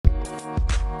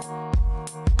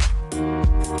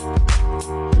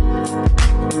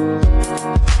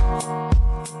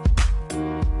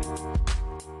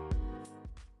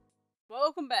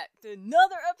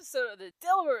episode of the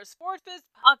Delaware Sports Biz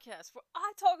Podcast, where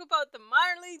I talk about the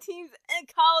minor league teams and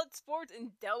college sports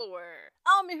in Delaware.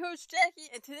 I'm your host,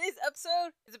 Jackie, and today's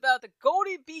episode is about the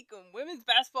Goldey-Beacom women's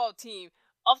basketball team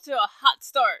off to a hot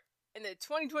start in the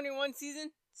 2021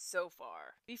 season so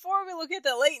far. Before we look at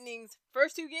the Lightning's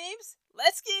first two games,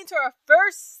 let's get into our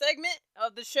first segment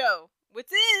of the show,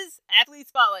 which is Athlete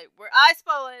Spotlight, where I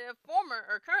spotlight a former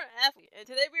or current athlete. And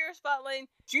today we are spotlighting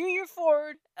junior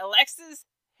forward Alexis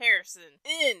Harrison.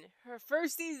 In her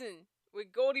first season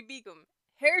with Goldey-Beacom,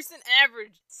 Harrison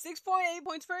averaged 6.8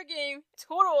 points per game, a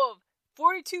total of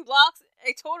 42 blocks,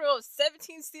 a total of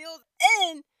 17 steals,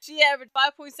 and she averaged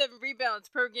 5.7 rebounds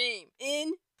per game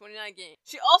in 29 games.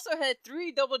 She also had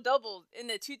 3 double-doubles in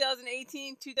the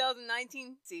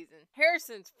 2018-2019 season.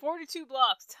 Harrison's 42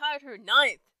 blocks tied her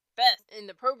 9th best in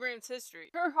the program's history.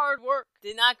 Her hard work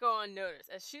did not go unnoticed,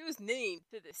 as she was named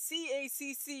to the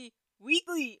CACC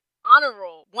Weekly Honor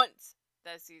Roll once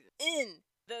that season. In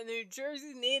the New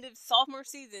Jersey native sophomore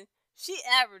season, she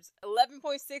averaged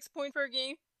 11.6 points per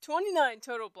game, 29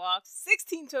 total blocks,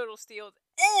 16 total steals,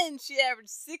 and she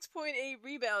averaged 6.8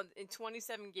 rebounds in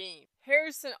 27 games.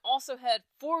 Harrison also had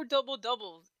 4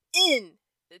 double-doubles in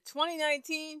the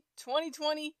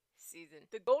 2019-2020 season.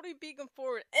 The Goldey-Beacom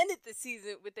forward ended the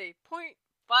season with a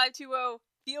 .520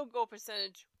 field goal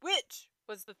percentage, which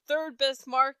was the third best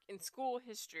mark in school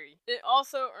history. It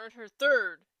also earned her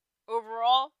third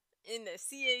overall in the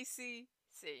CACC.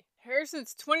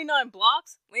 Harrison's 29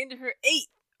 blocks landed her 8th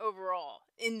overall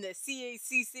in the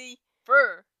CACC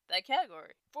for that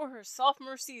category. For her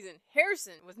sophomore season,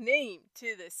 Harrison was named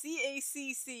to the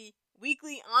CACC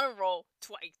Weekly Honor Roll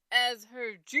twice. As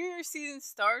her junior season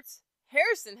starts,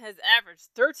 Harrison has averaged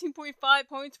 13.5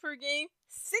 points per game,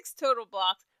 6 total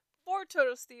blocks, 4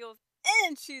 total steals,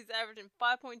 and she's averaging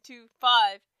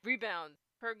 5.25 rebounds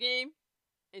per game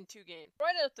in 2 games.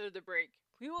 Right after the break,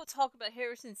 we will talk about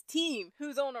Harrison's team,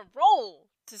 who's on a roll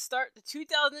to start the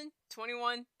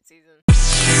 2021 season.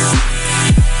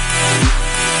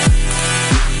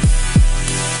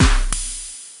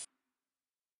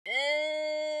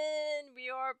 And we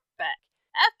are back.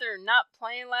 After not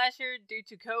playing last year due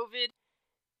to COVID,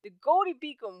 the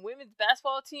Goldey-Beacom women's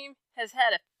basketball team has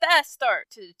had a fast start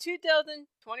to the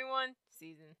 2021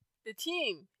 season. The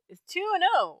team is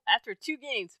 2-0 after 2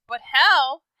 games, but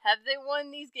how have they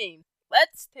won these games?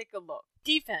 Let's take a look.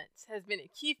 Defense has been a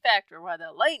key factor while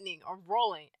the Lightning are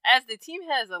rolling, as the team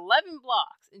has 11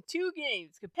 blocks in 2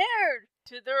 games compared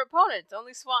to their opponents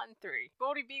only swatting 3.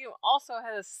 Goldey-Beacom also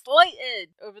has a slight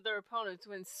edge over their opponents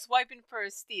when swiping for a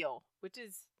steal, which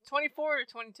is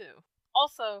 24-22.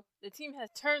 Also, the team has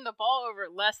turned the ball over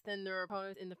less than their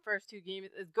opponents in the first 2 games,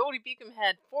 as Goldey-Beacom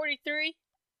had 43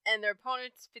 and their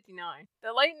opponents 59.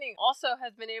 The Lightning also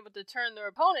has been able to turn their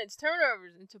opponents'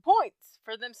 turnovers into points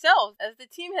for themselves, as the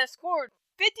team has scored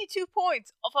 52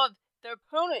 points off of their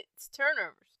opponents'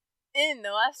 turnovers. In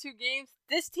the last 2 games,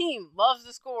 this team loves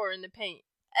to score in the paint,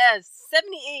 as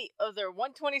 78 of their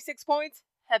 126 points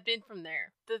have been from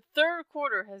there. The third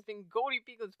quarter has been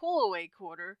Goldey-Beacom's pull-away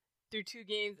quarter through 2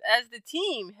 games, as the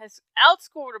team has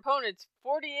outscored opponents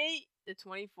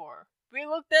 48-24. We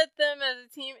looked at them as a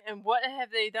team and what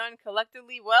have they done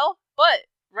collectively well, but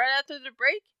right after the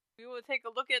break, we will take a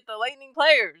look at the Lightning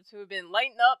players who have been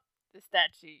lighting up the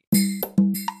stat sheet.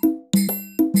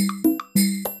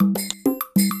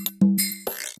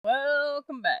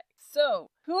 Welcome back.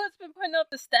 So, who has been putting up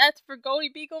the stats for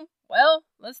Goldey-Beacom? Well,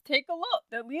 let's take a look.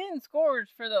 The leading scorers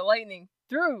for the Lightning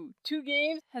through 2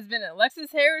 games has been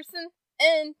Alexis Harrison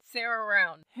and Sarah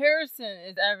Brown. Harrison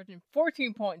is averaging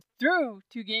 14 points through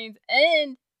 2 games,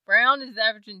 and Brown is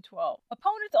averaging 12.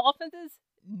 Opponents' offenses?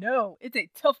 No, it's a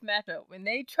tough matchup when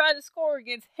they try to score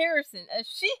against Harrison, as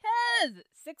she has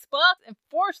 6 blocks and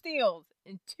 4 steals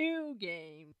in 2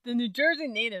 games. The New Jersey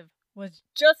native was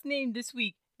just named this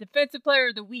week Defensive Player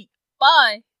of the Week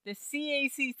by the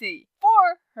CACC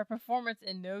for her performance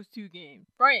in those 2 games.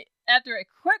 Right after a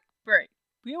quick break,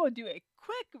 we will do a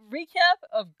quick recap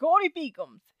of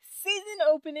Goldey-Beacom's season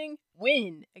opening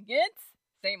win against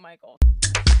St. Michael's.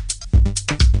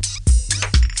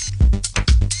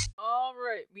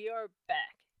 Alright, we are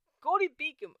back.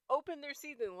 Goldey-Beacom opened their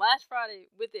season last Friday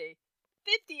with a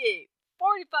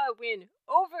 58-45 win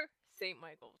over St.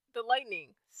 Michael's. The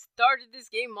Lightning started this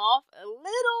game off a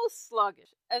little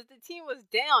sluggish, as the team was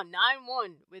down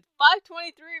 9-1 with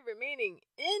 5:23 remaining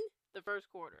in the first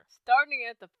quarter. Starting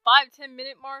at the 5-10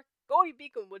 minute mark,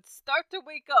 Goldey-Beacom would start to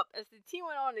wake up as the team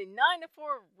went on a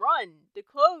 9-4 run to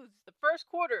close the first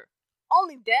quarter,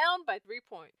 only down by 3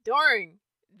 points. During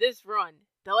this run,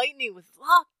 the Lightning was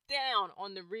locked down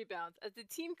on the rebounds as the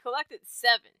team collected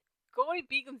 7.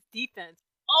 Goldey-Beacom's defense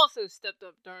also stepped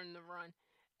up during the run,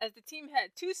 as the team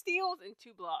had 2 steals and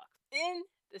 2 blocks. In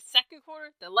the second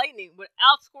quarter, the Lightning would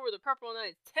outscore the Purple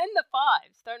Knights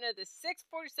 10-5, starting at the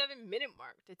 6:47 minute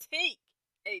mark to take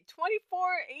a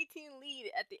 24-18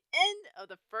 lead at the end of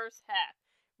the first half.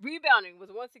 Rebounding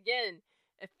was once again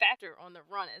a factor on the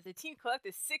run, as the team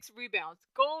collected 6 rebounds.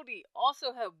 Goldie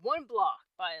also had 1 block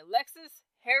by Alexis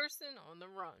Harrison on the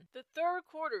run. The third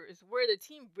quarter is where the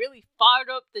team really fired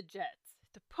up the Jets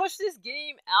to push this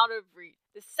game out of reach.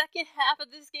 The second half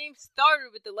of this game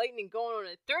started with the Lightning going on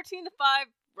a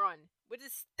 13-5 run, which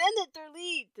extended their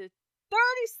lead to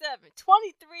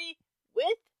 37-23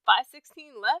 with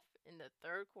 5:16 left in the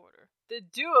third quarter. The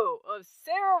duo of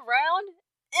Sarah Round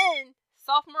and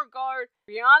sophomore guard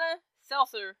Brianna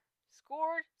Seltzer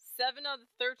scored 7 of the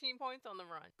 13 points on the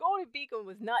run. Goldey-Beacom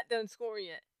was not done scoring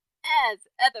yet, as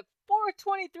at the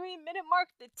 4:23 minute mark,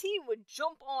 the team would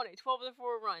jump on a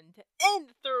 12-4 run to end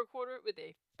the third quarter with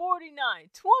a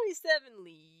 49-27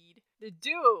 lead. The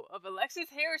duo of Alexis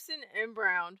Harrison and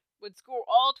Brown would score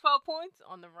all 12 points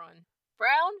on the run.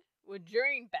 Brown would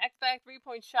drain back-to-back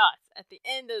 3-point shots at the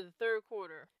end of the third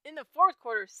quarter. In the fourth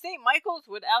quarter, St. Michael's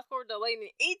would outscore the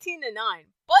Lightning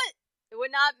 18-9, but it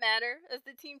would not matter, as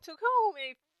the team took home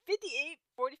a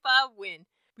 58-45 win.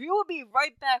 We will be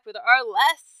right back with our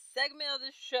last segment of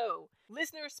the show,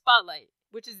 Listener Spotlight,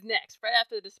 which is next, right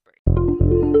after this break.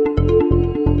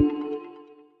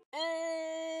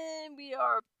 And we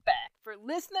are back for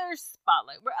Listener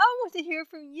Spotlight, where I want to hear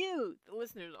from you, the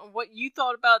listeners, on what you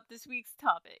thought about this week's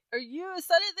topic. Are you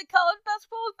excited that college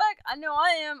basketball is back? I know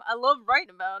I am. I love writing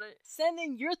about it. Send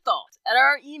in your thoughts at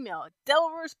our email,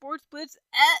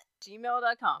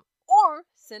 DelawareSportsBlitz@gmail.com, or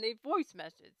send a voice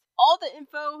message. All the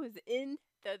info is in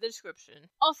the description.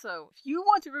 Also, if you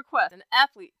want to request an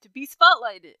athlete to be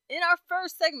spotlighted in our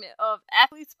first segment of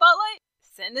Athlete Spotlight,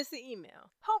 send us an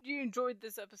email. Hope you enjoyed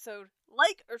this episode.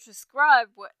 Like or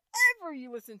subscribe wherever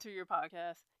you listen to your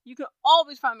podcast. You can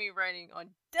always find me writing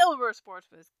on Delaware Sports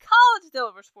Blitz, College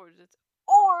Delaware Sports Blitz,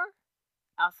 or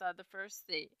outside the first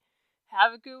state.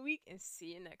 Have a good week and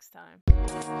see you next time.